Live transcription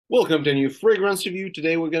Welcome to a new fragrance review.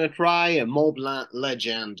 Today we're going to try a MontBlanc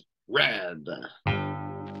Legend Red.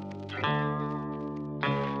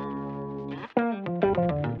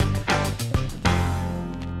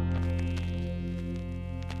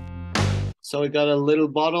 So I got a little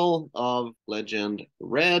bottle of Legend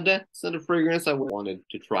Red. It's not a fragrance I wanted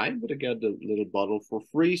to try, but I got the little bottle for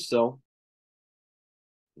free, so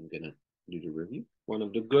I'm going to do the review. One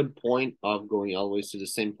of the good points of going always to the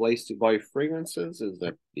same place to buy fragrances is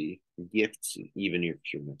that the gifts, even if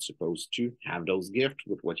you're not supposed to have those gifts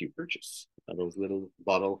with what you purchase. Those little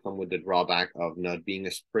bottles come with the drawback of not being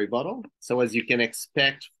a spray bottle. So as you can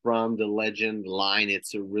expect from the Legend line,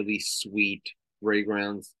 it's a really sweet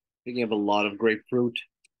fragrance. Picking up a lot of grapefruit,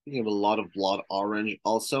 picking up a lot of blood orange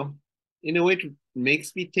also. In a way, it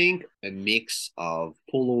makes me think a mix of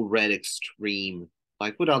Polo Red Extreme,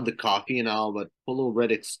 like without the coffee and all, but Polo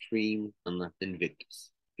Red Extreme and Invictus.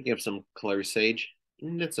 Picking up some clary sage,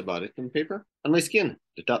 and that's about it on paper. On my skin,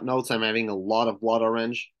 the top notes, I'm having a lot of blood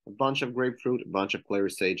orange, a bunch of grapefruit, a bunch of clary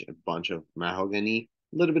sage, a bunch of mahogany,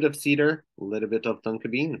 a little bit of cedar, a little bit of tonka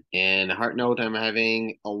bean. And a heart note, I'm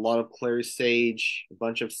having a lot of clary sage, a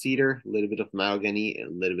bunch of cedar, a little bit of mahogany, a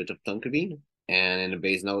little bit of tonka bean. And in the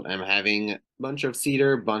base note, I'm having a bunch of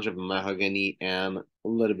cedar, a bunch of mahogany, and a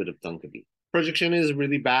little bit of tonka bean. Projection is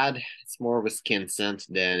really bad. It's more of a skin scent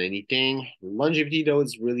than anything. Longevity, though,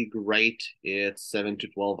 is really great. It's 7 to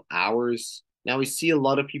 12 hours. Now, we see a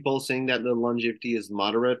lot of people saying that the longevity is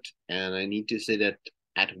moderate, and I need to say that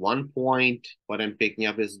at one point, what I'm picking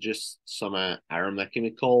up is just some aroma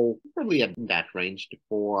chemical, probably at that range, the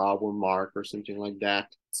 4-hour mark or something like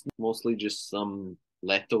that. It's mostly just some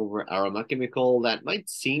leftover aroma chemical that might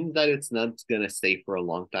seem that it's not gonna stay for a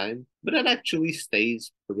long time, but it actually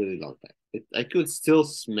stays for a really long time. I could still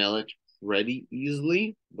smell it pretty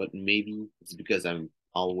easily, but maybe it's because I'm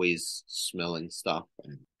always smelling stuff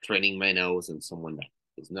and training my nose, and someone that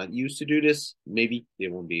is not used to do this, maybe they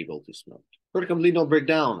won't be able to smell it. For the complete note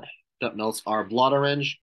breakdown, top notes are blood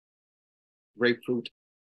orange, grapefruit,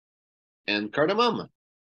 and cardamom.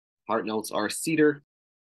 Heart notes are cedar,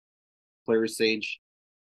 clary sage,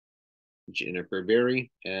 juniper berry,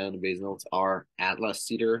 and the base notes are atlas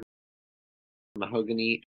cedar,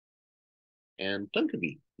 mahogany, and tonka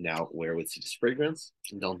bean. Now, where would see this fragrance?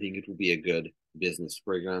 I don't think it would be a good business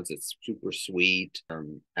fragrance. It's super sweet.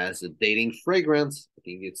 As a dating fragrance, I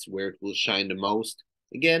think it's where it will shine the most.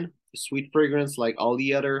 Again, a sweet fragrance like all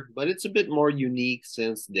the other, but it's a bit more unique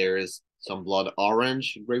since there's some blood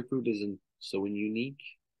orange. Grapefruit isn't so unique,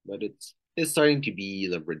 but it's starting to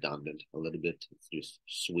be redundant a little bit. It's just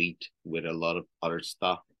sweet with a lot of other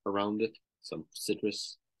stuff around it. Some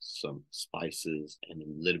citrus, some spices, and a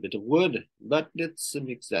little bit of wood, but it's a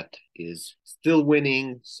mix that is still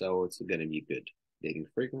winning, so it's gonna be good dating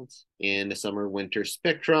fragrance. In the summer winter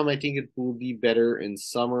spectrum, I think it will be better in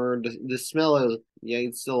summer. The smell is, yeah,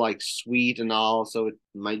 it's still like sweet and all, so it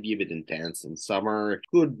might be a bit intense in summer. It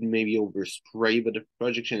could maybe overspray, but the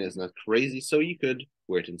projection is not crazy, so you could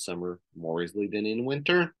wear it in summer more easily than in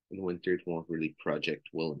winter. In winter, it won't really project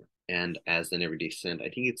well enough. And as an everyday scent, I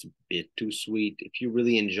think it's a bit too sweet. If you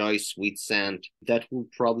really enjoy sweet scent, that will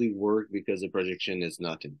probably work because the projection is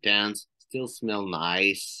not intense. Still smell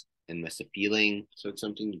nice and less appealing. So it's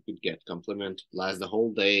something you could get compliment. Last the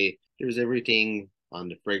whole day. There's everything on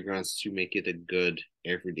the fragrance to make it a good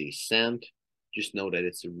everyday scent. Just know that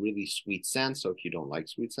it's a really sweet scent. So if you don't like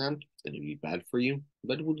sweet scent, it's going to be bad for you.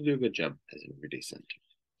 But it will do a good job as an everyday scent.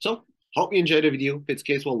 So hope you enjoyed the video. If it's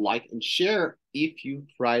the case, well, like and share if you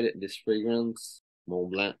tried this fragrance,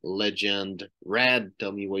 MontBlanc Legend Red.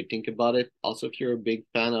 Tell me what you think about it. Also, if you're a big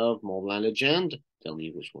fan of MontBlanc Legend, tell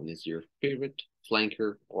me which one is your favorite,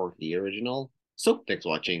 flanker or the original. So thanks for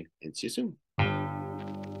watching and see you soon.